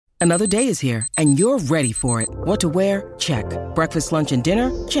Another day is here, and you're ready for it. What to wear? Check. Breakfast, lunch, and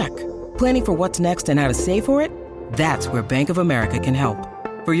dinner? Check. Planning for what's next and how to save for it? That's where Bank of America can help.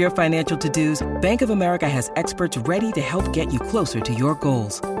 For your financial to-dos, Bank of America has experts ready to help get you closer to your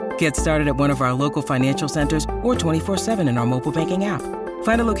goals. Get started at one of our local financial centers or 24/7 in our mobile banking app.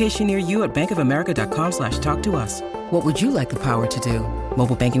 Find a location near you at bankofamerica.com/talktous. What would you like the power to do?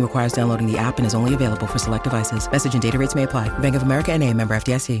 Mobile banking requires downloading the app and is only available for select devices. Message and data rates may apply. Bank of America N.A., member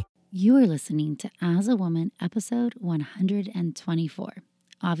FDIC. You are listening to As a Woman, episode 124,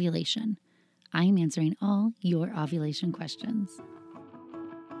 Ovulation. I am answering all your ovulation questions.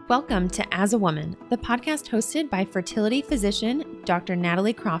 Welcome to As a Woman, the podcast hosted by fertility physician Dr.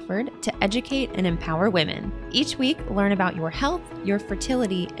 Natalie Crawford to educate and empower women. Each week, learn about your health, your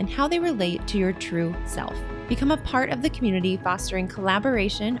fertility, and how they relate to your true self. Become a part of the community fostering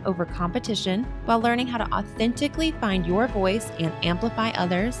collaboration over competition while learning how to authentically find your voice and amplify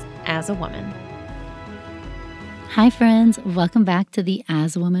others as a woman. Hi friends, welcome back to the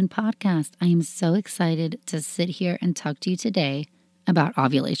As a Woman podcast. I am so excited to sit here and talk to you today about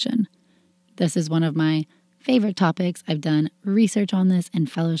ovulation. This is one of my favorite topics. I've done research on this in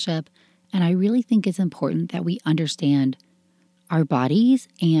fellowship, and I really think it's important that we understand our bodies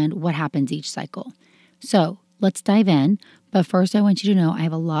and what happens each cycle. So let's dive in. But first, I want you to know I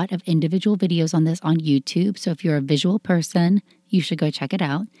have a lot of individual videos on this on YouTube. So if you're a visual person, you should go check it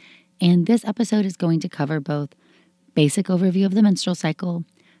out. And this episode is going to cover both basic overview of the menstrual cycle,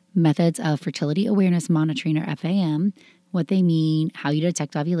 methods of fertility awareness monitoring or FAM, what they mean, how you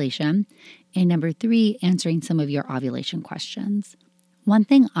detect ovulation, and number 3, answering some of your ovulation questions. One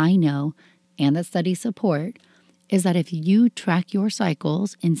thing I know, and that studies support, is that if you track your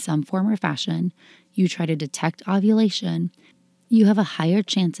cycles in some form or fashion, you try to detect ovulation, you have a higher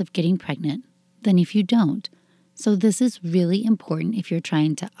chance of getting pregnant than if you don't. So this is really important if you're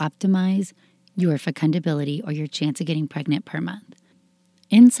trying to optimize your fecundability or your chance of getting pregnant per month.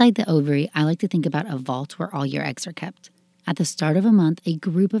 Inside the ovary, I like to think about a vault where all your eggs are kept. At the start of a month, a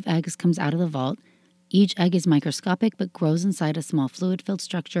group of eggs comes out of the vault. Each egg is microscopic but grows inside a small fluid-filled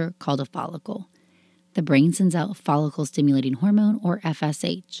structure called a follicle. The brain sends out follicle-stimulating hormone, or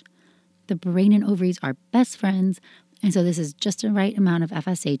FSH. The brain and ovaries are best friends, and so this is just the right amount of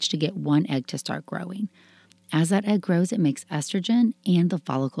FSH to get one egg to start growing. As that egg grows, it makes estrogen, and the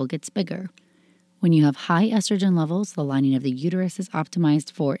follicle gets bigger. When you have high estrogen levels, the lining of the uterus is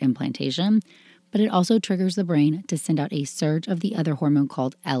optimized for implantation, but it also triggers the brain to send out a surge of the other hormone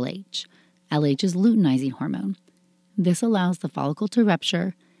called LH. LH is luteinizing hormone. This allows the follicle to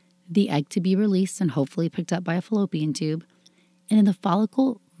rupture, the egg to be released and hopefully picked up by a fallopian tube, and then the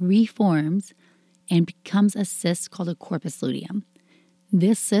follicle reforms and becomes a cyst called a corpus luteum.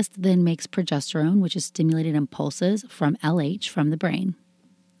 This cyst then makes progesterone, which is stimulated in pulses from LH from the brain.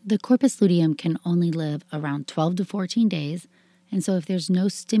 The corpus luteum can only live around 12 to 14 days, and so if there's no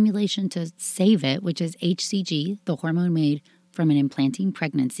stimulation to save it, which is HCG, the hormone made from an implanting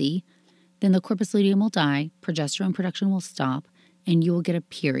pregnancy, then the corpus luteum will die, progesterone production will stop, and you will get a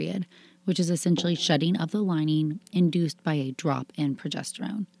period, which is essentially shedding of the lining induced by a drop in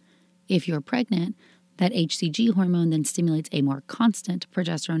progesterone. If you're pregnant, that HCG hormone then stimulates a more constant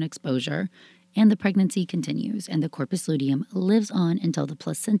progesterone exposure, and the pregnancy continues, and the corpus luteum lives on until the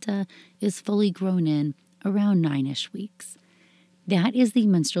placenta is fully grown in around 9-ish weeks. That is the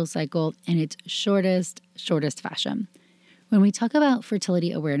menstrual cycle in its shortest fashion. When we talk about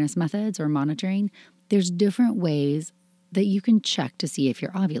fertility awareness methods or monitoring, there's different ways that you can check to see if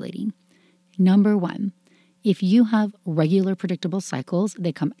you're ovulating. Number 1, if you have regular predictable cycles,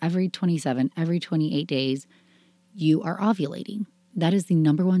 they come every 27, every 28 days, you are ovulating. That is the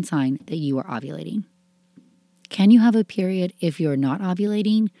number 1 sign that you are ovulating. Can you have a period if you're not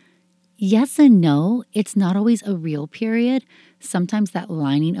ovulating? Yes and no. It's not always a real period. Sometimes that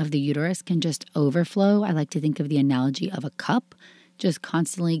lining of the uterus can just overflow. I like to think of the analogy of a cup, just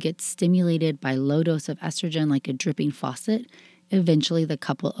constantly gets stimulated by low dose of estrogen like a dripping faucet. Eventually the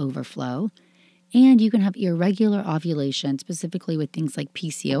cup will overflow. And you can have irregular ovulation, specifically with things like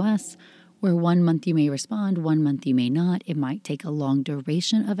PCOS, where 1 month you may respond, 1 month you may not. It might take a long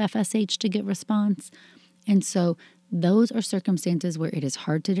duration of FSH to get response. And so those are circumstances where it is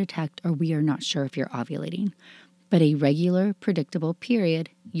hard to detect or we are not sure if you're ovulating. But a regular, predictable period,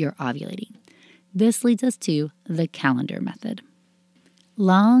 you're ovulating. This leads us to the calendar method.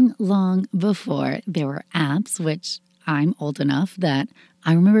 Long before there were apps, which I'm old enough that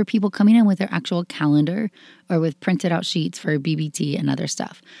I remember people coming in with their actual calendar or with printed out sheets for BBT and other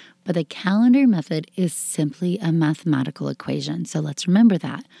stuff. But the calendar method is simply a mathematical equation. So let's remember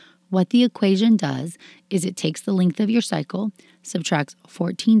that. What the equation does is it takes the length of your cycle, subtracts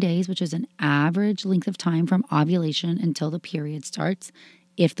 14 days, which is an average length of time from ovulation until the period starts,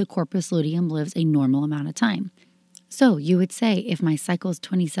 if the corpus luteum lives a normal amount of time. So you would say if my cycle is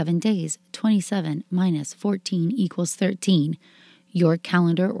 27 days, 27 minus 14 equals 13. Your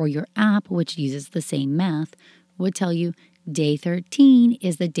calendar or your app, which uses the same math, would tell you day 13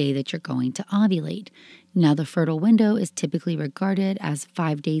 is the day that you're going to ovulate. Now, the fertile window is typically regarded as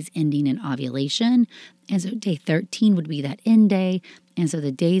 5 days ending in ovulation. And so day 13 would be that end day. And so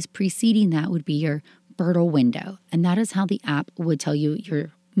the days preceding that would be your fertile window. And that is how the app would tell you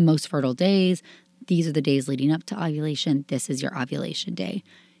your most fertile days. These are the days leading up to ovulation. This is your ovulation day.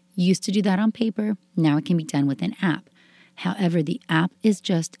 Used to do that on paper. Now it can be done with an app. However, the app is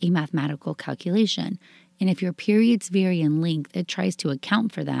just a mathematical calculation. And if your periods vary in length, it tries to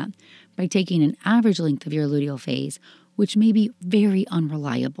account for that by taking an average length of your luteal phase, which may be very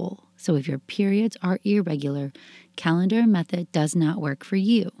unreliable. So if your periods are irregular, calendar method does not work for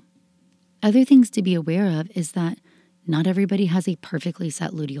you. Other things to be aware of is that not everybody has a perfectly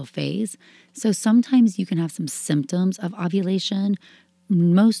set luteal phase. So sometimes you can have some symptoms of ovulation.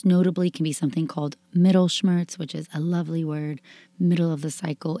 Most notably can be something called Mittelschmerz, which is a lovely word, middle of the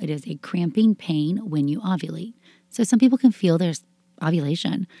cycle. It is a cramping pain when you ovulate. So some people can feel there's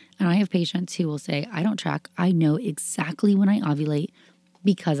ovulation. And I have patients who will say, I don't track. I know exactly when I ovulate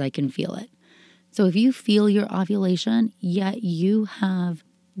because I can feel it. So if you feel your ovulation, yet you have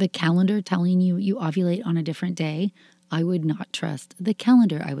the calendar telling you you ovulate on a different day, I would not trust the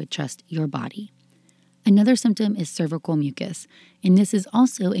calendar. I would trust your body. Another symptom is cervical mucus, and this is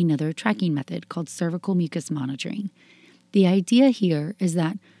also another tracking method called cervical mucus monitoring. The idea here is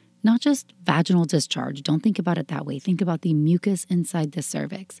that not just vaginal discharge, don't think about it that way. Think about the mucus inside the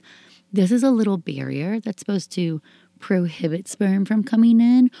cervix. This is a little barrier that's supposed to prohibit sperm from coming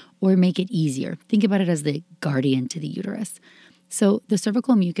in or make it easier. Think about it as the guardian to the uterus. So the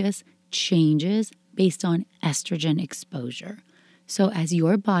cervical mucus changes based on estrogen exposure. So as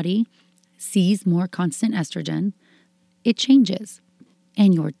your body sees more constant estrogen, it changes.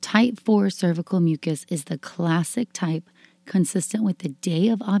 And your type 4 cervical mucus is the classic type consistent with the day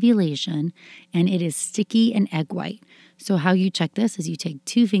of ovulation, and it is sticky and egg white. So how you check this is you take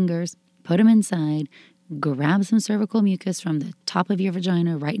 2 fingers, put them inside, grab some cervical mucus from the top of your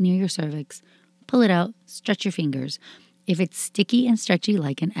vagina right near your cervix, pull it out, stretch your fingers. If it's sticky and stretchy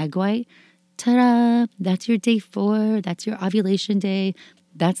like an egg white, ta-da, that's your day 4, that's your ovulation day.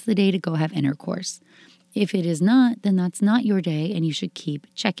 That's the day to go have intercourse. If it is not, then that's not your day and you should keep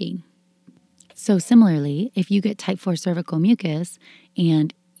checking. So similarly, if you get type 4 cervical mucus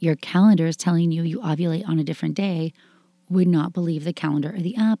and your calendar is telling you you ovulate on a different day, would not believe the calendar or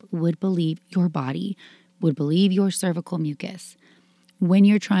the app, would believe your body, would believe your cervical mucus. When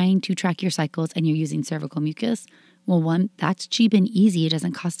you're trying to track your cycles and you're using cervical mucus, well, 1, that's cheap and easy. It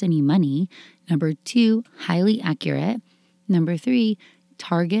doesn't cost any money. Number 2, highly accurate. Number 3,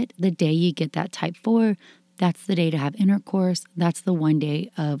 target the day you get that type 4. That's the day to have intercourse. That's the one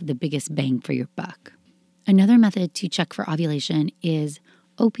day of the biggest bang for your buck. Another method to check for ovulation is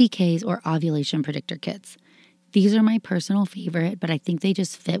OPKs or ovulation predictor kits. These are my personal favorite, but I think they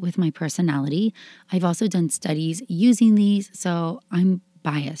just fit with my personality. I've also done studies using these, so I'm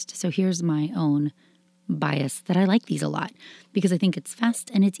biased. So here's my own bias that I like these a lot because I think it's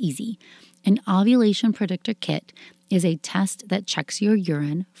fast and it's easy. An ovulation predictor kit is a test that checks your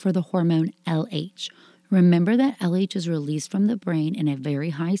urine for the hormone LH. Remember that LH is released from the brain in a very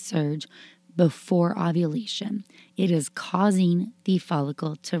high surge before ovulation. It is causing the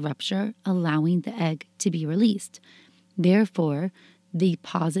follicle to rupture, allowing the egg to be released. Therefore, the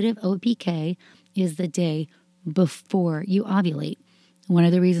positive OPK is the day before you ovulate. One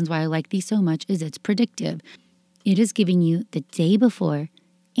of the reasons why I like these so much is it's predictive. It is giving you the day before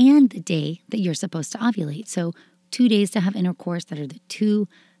and the day that you're supposed to ovulate. So 2 days to have intercourse that are the 2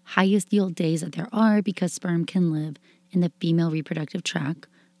 highest yield days that there are because sperm can live in the female reproductive tract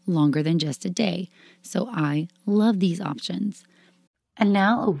longer than just a day. So I love these options. And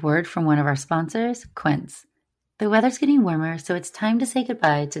now a word from one of our sponsors, Quince. The weather's getting warmer, so it's time to say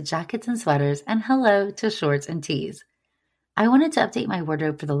goodbye to jackets and sweaters and hello to shorts and tees. I wanted to update my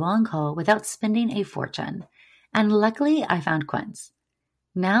wardrobe for the long haul without spending a fortune, and luckily I found Quince.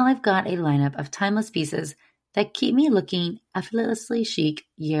 Now I've got a lineup of timeless pieces that keep me looking effortlessly chic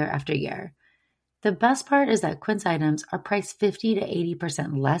year after year. The best part is that Quince items are priced 50 to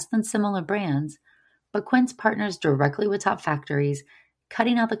 80% less than similar brands, but Quince partners directly with top factories,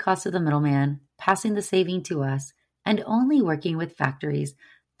 cutting out the cost of the middleman, passing the saving to us, and only working with factories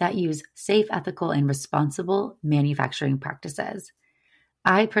that use safe, ethical, and responsible manufacturing practices.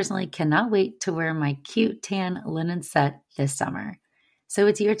 I personally cannot wait to wear my cute tan linen set this summer. So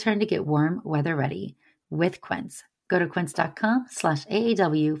it's your turn to get warm weather ready with Quince. Go to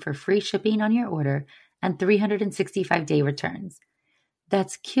quince.com/AAW for free shipping on your order and 365-day returns.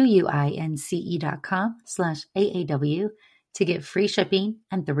 That's QUINCE.com/AAW to get free shipping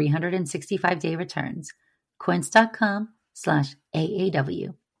and 365-day returns.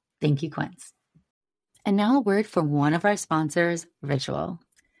 Quince.com/AAW. Thank you, Quince. And now a word from one of our sponsors, Ritual.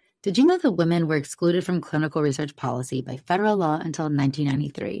 Did you know that women were excluded from clinical research policy by federal law until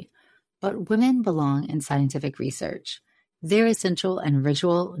 1993? But women belong in scientific research. They're essential, and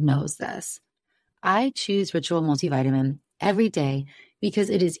Ritual knows this. I choose Ritual multivitamin every day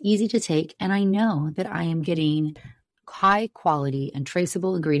because it is easy to take, and I know that I am getting high quality and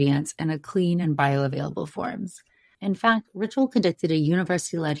traceable ingredients in a clean and bioavailable forms. In fact, Ritual conducted a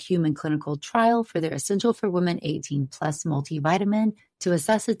university-led human clinical trial for their Essential for Women 18 Plus multivitamin to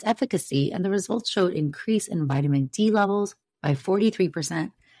assess its efficacy, and the results showed increase in vitamin D levels by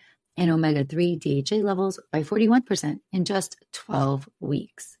 43% and omega-3 DHA levels by 41% in just 12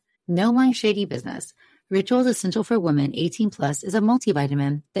 weeks. No my shady business. Ritual's Essential for Women 18 Plus is a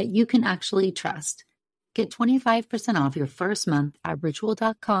multivitamin that you can actually trust. Get 25% off your first month at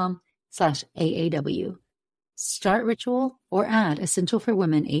ritual.com/AAW. Start Ritual or add Essential for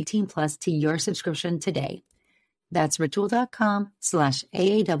Women 18 Plus to your subscription today. That's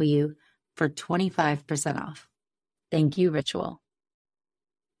ritual.com/AAW for 25% off. Thank you, Ritual.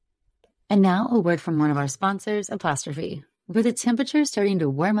 And now a word from one of our sponsors, Apostrophe. With the temperature starting to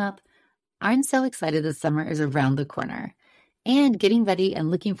warm up, I'm so excited the summer is around the corner and getting ready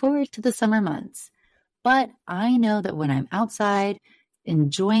and looking forward to the summer months. But I know that when I'm outside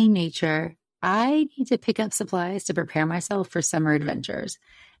enjoying nature, I need to pick up supplies to prepare myself for summer adventures.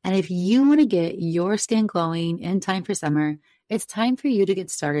 And if you want to get your skin glowing in time for summer, it's time for you to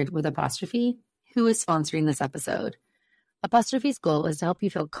get started with Apostrophe, who is sponsoring this episode. Apostrophe's goal is to help you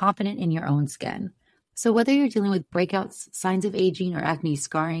feel confident in your own skin. So whether you're dealing with breakouts, signs of aging, or acne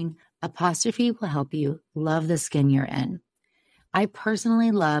scarring, Apostrophe will help you love the skin you're in. I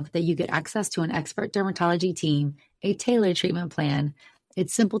personally love that you get access to an expert dermatology team, a tailored treatment plan.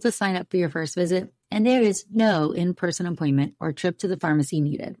 It's simple to sign up for your first visit, and there is no in-person appointment or trip to the pharmacy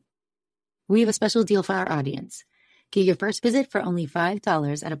needed. We have a special deal for our audience. Get your first visit for only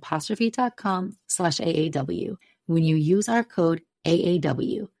 $5 at apostrophe.com/AAW when you use our code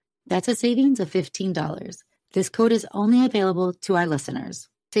AAW. That's a savings of $15. This code is only available to our listeners.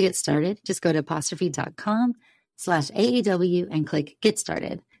 To get started, just go to apostrophe.com/AAW and click Get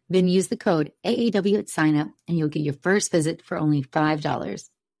Started. Then use the code AAW at sign up and you'll get your first visit for only $5.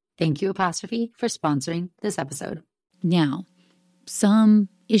 Thank you, Apostrophe, for sponsoring this episode. Now, some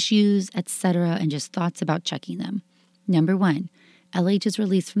issues, etc., and just thoughts about checking them. Number 1, LH is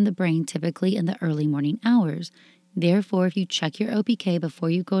released from the brain typically in the early morning hours. Therefore, if you check your OPK before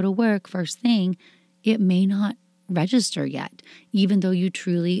you go to work first thing, it may not register yet, even though you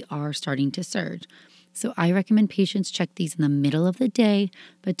truly are starting to surge. So I recommend patients check these in the middle of the day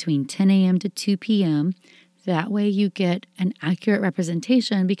between 10 a.m. to 2 p.m. That way you get an accurate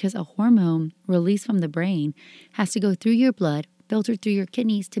representation because a hormone released from the brain has to go through your blood, filter through your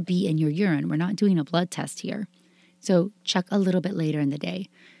kidneys to be in your urine. We're not doing a blood test here. So check a little bit later in the day.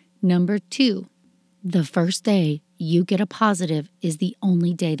 Number 2, the first day you get a positive is the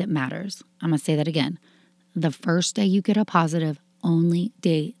only day that matters. I'm going to say that again. The first day you get a positive, only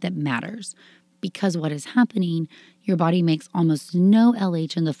day that matters. Because what is happening, your body makes almost no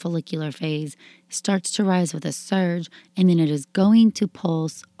LH in the follicular phase, starts to rise with a surge, and then it is going to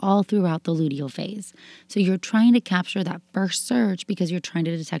pulse all throughout the luteal phase. So you're trying to capture that first surge because you're trying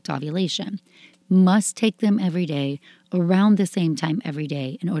to detect ovulation. Must take them every day, around the same time every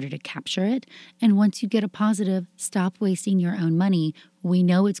day in order to capture it. And once you get a positive, stop wasting your own money. We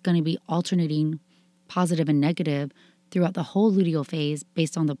know it's going to be alternating positive and negative throughout the whole luteal phase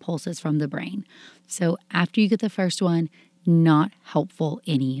based on the pulses from the brain. So after you get the first one, not helpful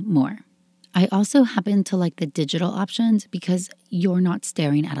anymore. I also happen to like the digital options because you're not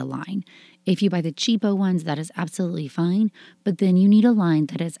staring at a line. If you buy the cheapo ones, that is absolutely fine, but then you need a line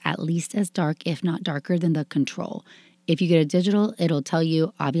that is at least as dark, if not darker than the control. If you get a digital, it'll tell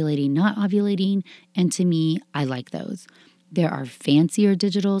you ovulating, not ovulating, and to me, I like those. There are fancier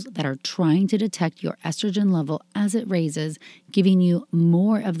digitals that are trying to detect your estrogen level as it raises, giving you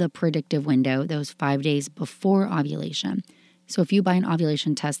more of the predictive window, those 5 days before ovulation. So if you buy an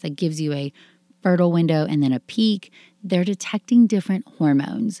ovulation test that gives you a fertile window and then a peak, they're detecting different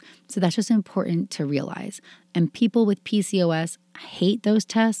hormones. So that's just important to realize. And people with PCOS hate those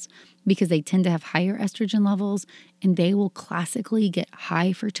tests because they tend to have higher estrogen levels, and they will classically get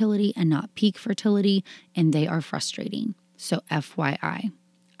high fertility and not peak fertility, and they are frustrating. So FYI,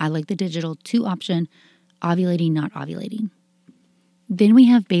 I like the digital 2 option, ovulating, not ovulating. Then we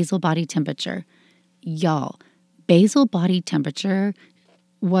have basal body temperature. Y'all, basal body temperature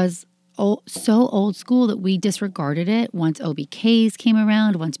was so old school that we disregarded it once OBKs came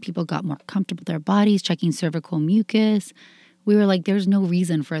around, once people got more comfortable with their bodies, checking cervical mucus. We were like, there's no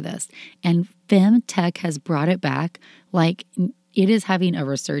reason for this. And femtech has brought it back. Like, it is having a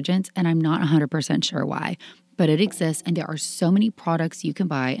resurgence, and I'm not 100% sure why, but it exists. And there are so many products you can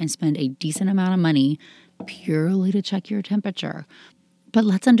buy and spend a decent amount of money purely to check your temperature. But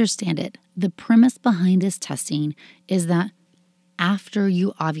let's understand it. The premise behind this testing is that after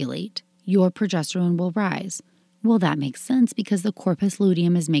you ovulate, your progesterone will rise. Well, that makes sense because the corpus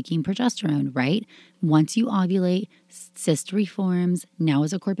luteum is making progesterone, right? Once you ovulate, cyst reforms, now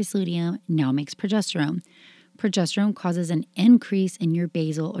is a corpus luteum, now makes progesterone. Progesterone causes an increase in your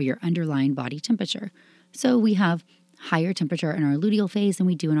basal or your underlying body temperature. So we have higher temperature in our luteal phase than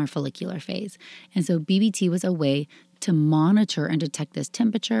we do in our follicular phase. And so BBT was a way to monitor and detect this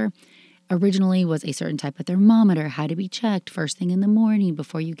temperature. Originally was a certain type of thermometer, had to be checked first thing in the morning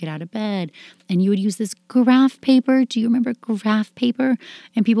before you get out of bed. And you would use this graph paper. Do you remember graph paper?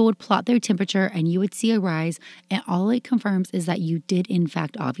 And people would plot their temperature and you would see a rise. And all it confirms is that you did in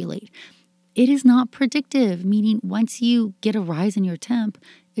fact ovulate. It is not predictive, meaning once you get a rise in your temp,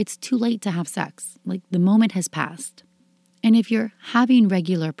 it's too late to have sex. Like the moment has passed. And if you're having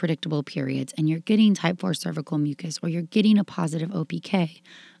regular predictable periods and you're getting type 4 cervical mucus or you're getting a positive OPK,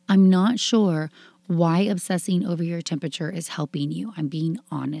 I'm not sure why obsessing over your temperature is helping you. I'm being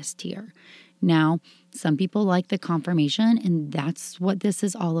honest here. Now, some people like the confirmation, and that's what this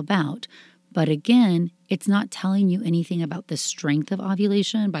is all about. But again, it's not telling you anything about the strength of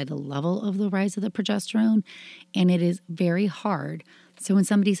ovulation by the level of the rise of the progesterone, and it is very hard. So when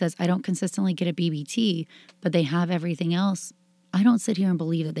somebody says, I don't consistently get a BBT, but they have everything else, I don't sit here and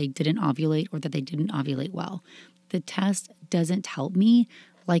believe that they didn't ovulate or that they didn't ovulate well. The test doesn't help me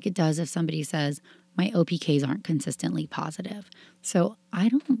like it does if somebody says, my OPKs aren't consistently positive. So I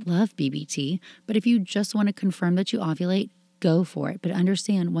don't love BBT, but if you just want to confirm that you ovulate, go for it. But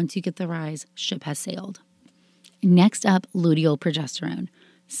understand, once you get the rise, ship has sailed. Next up, luteal progesterone.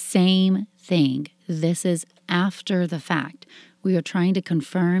 Same thing. This is after the fact. We are trying to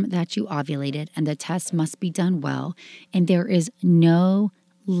confirm that you ovulated, and the test must be done well. And there is no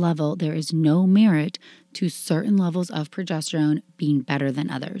merit to certain levels of progesterone being better than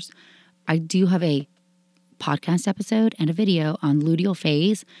others. I do have a podcast episode and a video on luteal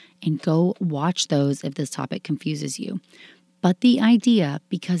phase, and go watch those if this topic confuses you. But the idea,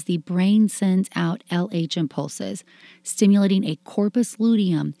 because the brain sends out LH impulses, stimulating a corpus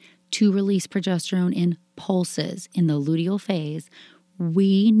luteum to release progesterone in pulses in the luteal phase,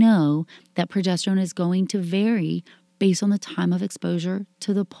 we know that progesterone is going to vary based on the time of exposure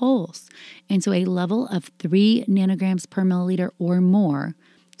to the pulse. And so a level of 3 nanograms per milliliter or more,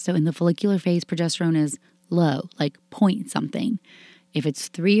 so in the follicular phase, progesterone is low, like point something. If it's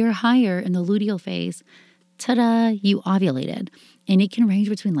 3 or higher in the luteal phase, ta-da, you ovulated. And it can range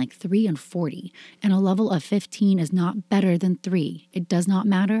between like 3 and 40. And a level of 15 is not better than 3. It does not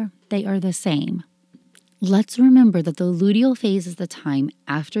matter. They are the same. Let's remember that the luteal phase is the time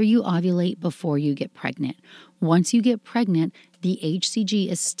after you ovulate before you get pregnant. Once you get pregnant, the HCG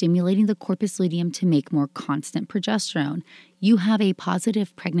is stimulating the corpus luteum to make more constant progesterone. You have a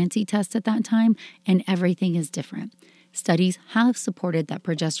positive pregnancy test at that time, and everything is different. Studies have supported that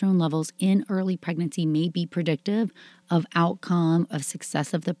progesterone levels in early pregnancy may be predictive of outcome, of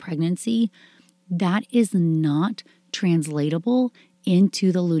success of the pregnancy. That is not translatable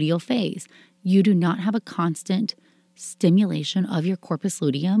into the luteal phase. You do not have a constant stimulation of your corpus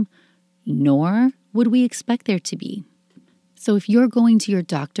luteum, nor would we expect there to be. So if you're going to your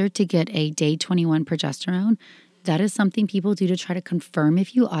doctor to get a day 21 progesterone, that is something people do to try to confirm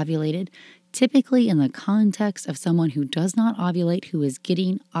if you ovulated, typically in the context of someone who does not ovulate, who is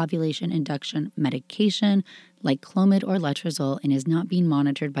getting ovulation induction medication like Clomid or Letrozole and is not being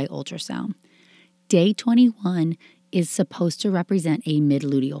monitored by ultrasound. Day 21 is supposed to represent a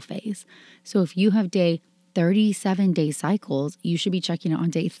mid-luteal phase. So if you have day 37-day cycles, you should be checking it on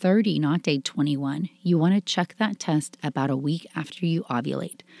day 30, not day 21. You want to check that test about a week after you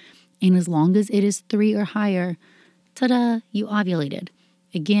ovulate. And as long as it is 3 or higher, ta-da, you ovulated.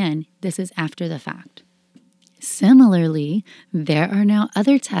 Again, this is after the fact. Similarly, there are now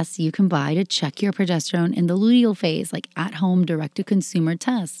other tests you can buy to check your progesterone in the luteal phase, like at-home direct-to-consumer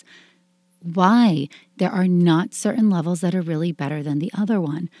tests. why there are not certain levels that are really better than the other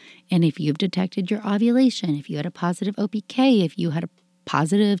one. And if you've detected your ovulation, if you had a positive OPK, if you had a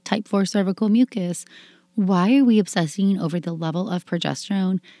positive type 4 cervical mucus, why are we obsessing over the level of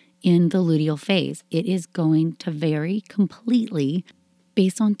progesterone in the luteal phase? It is going to vary completely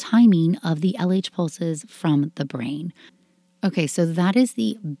based on timing of the LH pulses from the brain. Okay, so that is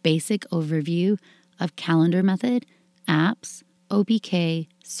the basic overview of calendar method, APS, OPK,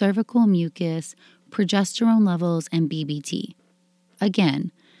 cervical mucus, progesterone levels, and BBT.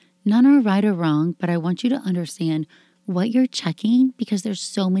 Again, none are right or wrong, but I want you to understand what you're checking because there's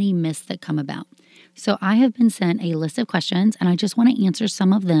so many myths that come about. So I have been sent a list of questions and I just want to answer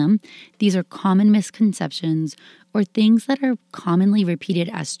some of them. These are common misconceptions or things that are commonly repeated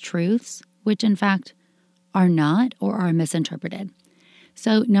as truths, which in fact are not or are misinterpreted.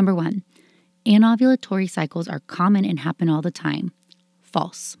 So number 1, anovulatory cycles are common and happen all the time.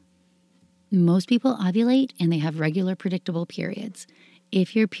 False. Most people ovulate and they have regular predictable periods.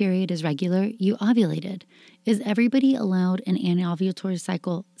 If your period is regular, you ovulated. Is everybody allowed an anovulatory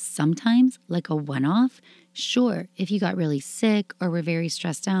cycle sometimes, like a one-off? Sure, if you got really sick or were very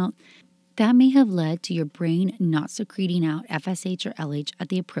stressed out, that may have led to your brain not secreting out FSH or LH at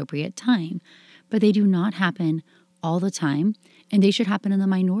the appropriate time. But they do not happen all the time, and they should happen in the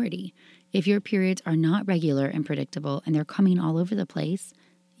minority. If your periods are not regular and predictable and they're coming all over the place,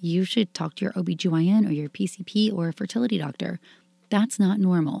 you should talk to your OBGYN or your PCP or a fertility doctor. That's not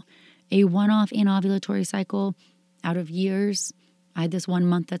normal. A one-off anovulatory cycle out of years, I had this 1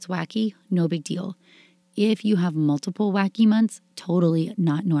 month that's wacky, no big deal. If you have multiple wacky months, totally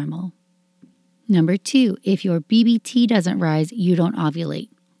not normal. Number 2, if your BBT doesn't rise, you don't ovulate.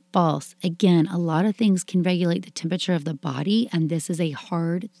 False. Again, a lot of things can regulate the temperature of the body, and this is a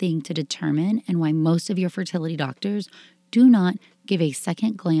hard thing to determine and why most of your fertility doctors do not give a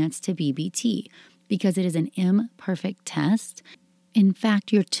second glance to BBT because it is an imperfect test. In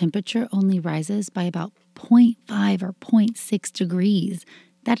fact, your temperature only rises by about 0.5 or 0.6 degrees.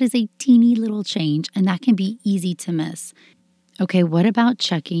 That is a teeny little change, and that can be easy to miss. Okay, what about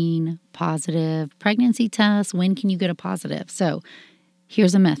checking positive pregnancy tests? When can you get a positive? So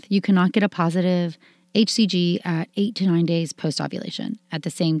here's a myth. You cannot get a positive HCG at 8 to 9 days post-ovulation. At the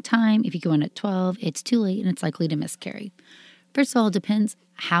same time, if you go in at 12, it's too late and it's likely to miscarry. First of all, it depends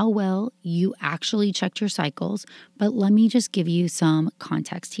how well you actually checked your cycles, but let me just give you some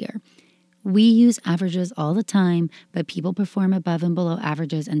context here. We use averages all the time, but people perform above and below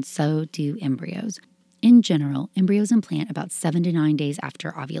averages, and so do embryos. In general, embryos implant about 7 to 9 days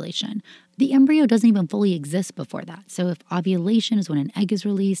after ovulation. The embryo doesn't even fully exist before that. So if ovulation is when an egg is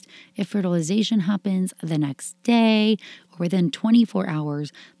released, if fertilization happens the next day or within 24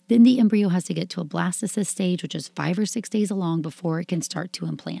 hours, then the embryo has to get to a blastocyst stage, which is 5 or 6 days along before it can start to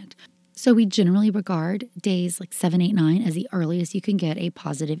implant. So we generally regard days like 7, 8, 9 as the earliest you can get a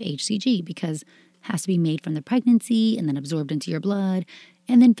positive HCG because it has to be made from the pregnancy and then absorbed into your blood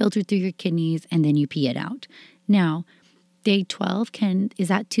and then filtered through your kidneys and then you pee it out. Now, day 12, is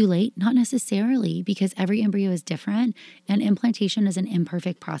that too late? Not necessarily, because every embryo is different and implantation is an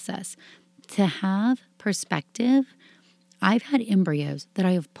imperfect process. To have perspective, I've had embryos that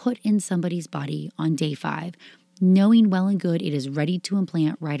I have put in somebody's body on day 5, knowing well and good it is ready to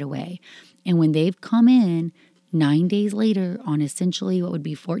implant right away. And when they've come in 9 days later on essentially what would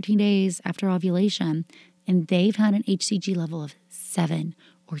be 14 days after ovulation, and they've had an HCG level of 7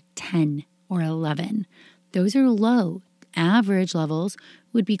 or 10 or 11, those are low. Average levels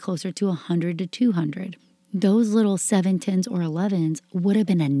would be closer to 100 to 200. Those little 7, 10s, or 11s would have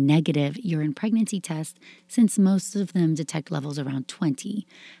been a negative urine pregnancy test since most of them detect levels around 20.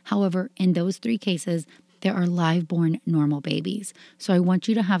 However, in those 3 cases, there are live-born normal babies. So I want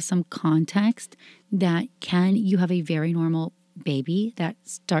you to have some context that you have a very normal baby that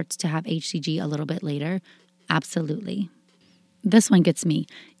starts to have HCG a little bit later? Absolutely. This one gets me.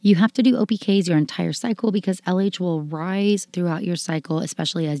 You have to do OPKs your entire cycle because LH will rise throughout your cycle,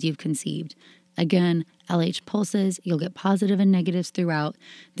 especially as you've conceived. Again, LH pulses, you'll get positive and negatives throughout.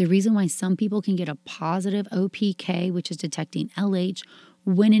 The reason why some people can get a positive OPK, which is detecting LH,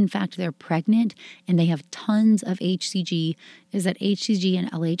 when in fact they're pregnant and they have tons of HCG, is that HCG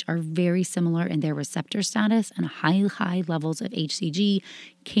and LH are very similar in their receptor status, and high levels of HCG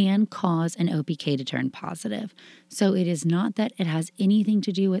can cause an OPK to turn positive. So it is not that it has anything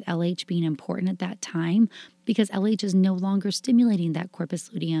to do with LH being important at that time, because LH is no longer stimulating that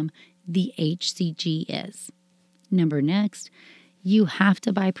corpus luteum. The HCG is. Next, you have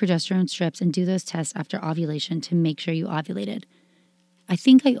to buy progesterone strips and do those tests after ovulation to make sure you ovulated. I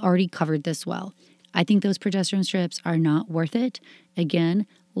think I already covered this well. I think those progesterone strips are not worth it. Again,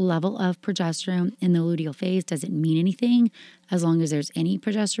 level of progesterone in the luteal phase doesn't mean anything as long as there's any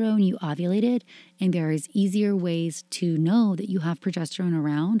progesterone, you ovulated, and there is easier ways to know that you have progesterone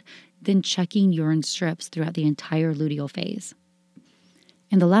around than checking urine strips throughout the entire luteal phase.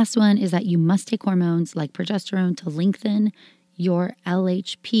 And the last one is that you must take hormones like progesterone to lengthen your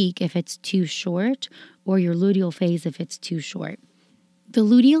LH peak if it's too short, or your luteal phase if it's too short. The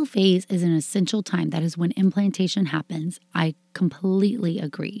luteal phase is an essential time. That is when implantation happens. I completely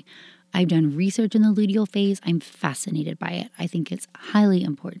agree. I've done research in the luteal phase. I'm fascinated by it. I think it's highly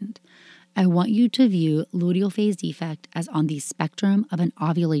important. I want you to view luteal phase defect as on the spectrum of an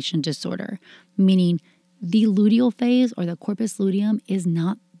ovulation disorder, meaning the luteal phase or the corpus luteum is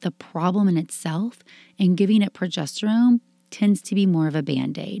not the problem in itself, and giving it progesterone tends to be more of a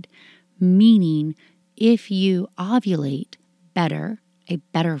band-aid, meaning if you ovulate better, a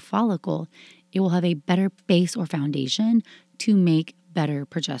better follicle, it will have a better base or foundation to make better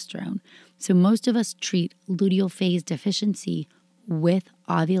progesterone. So most of us treat luteal phase deficiency with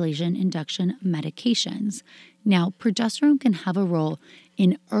ovulation induction medications. Now, progesterone can have a role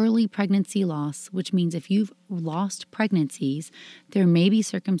in early pregnancy loss, which means if you've lost pregnancies, there may be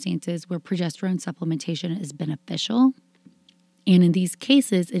circumstances where progesterone supplementation is beneficial. And in these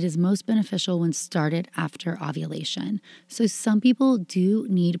cases, it is most beneficial when started after ovulation. So some people do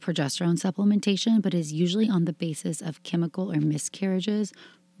need progesterone supplementation, but is usually on the basis of chemical or miscarriages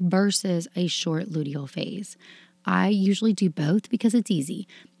versus a short luteal phase. I usually do both because it's easy.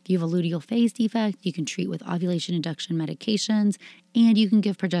 If you have a luteal phase defect, you can treat with ovulation induction medications, and you can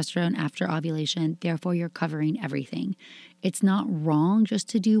give progesterone after ovulation. Therefore, you're covering everything. It's not wrong just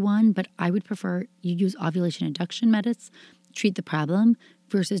to do one, but I would prefer you use ovulation induction medicines, treat the problem,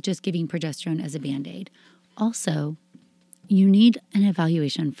 versus just giving progesterone as a Band-Aid. Also, you need an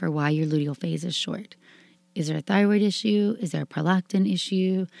evaluation for why your luteal phase is short. Is there a thyroid issue? Is there a prolactin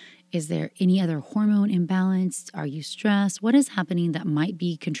issue? Is there any other hormone imbalance? Are you stressed? What is happening that might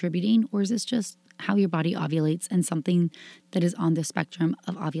be contributing? Or is this just how your body ovulates and something that is on the spectrum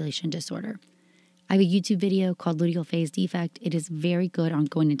of ovulation disorder? I have a YouTube video called Luteal Phase Defect. It is very good on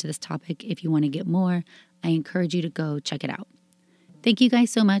going into this topic. If you want to get more, I encourage you to go check it out. Thank you guys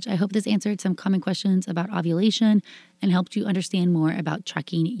so much. I hope this answered some common questions about ovulation and helped you understand more about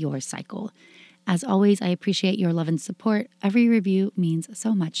tracking your cycle. As always, I appreciate your love and support. Every review means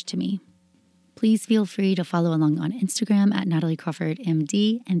so much to me. Please feel free to follow along on Instagram at Natalie Crawford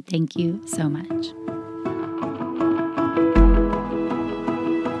MD, and thank you so much.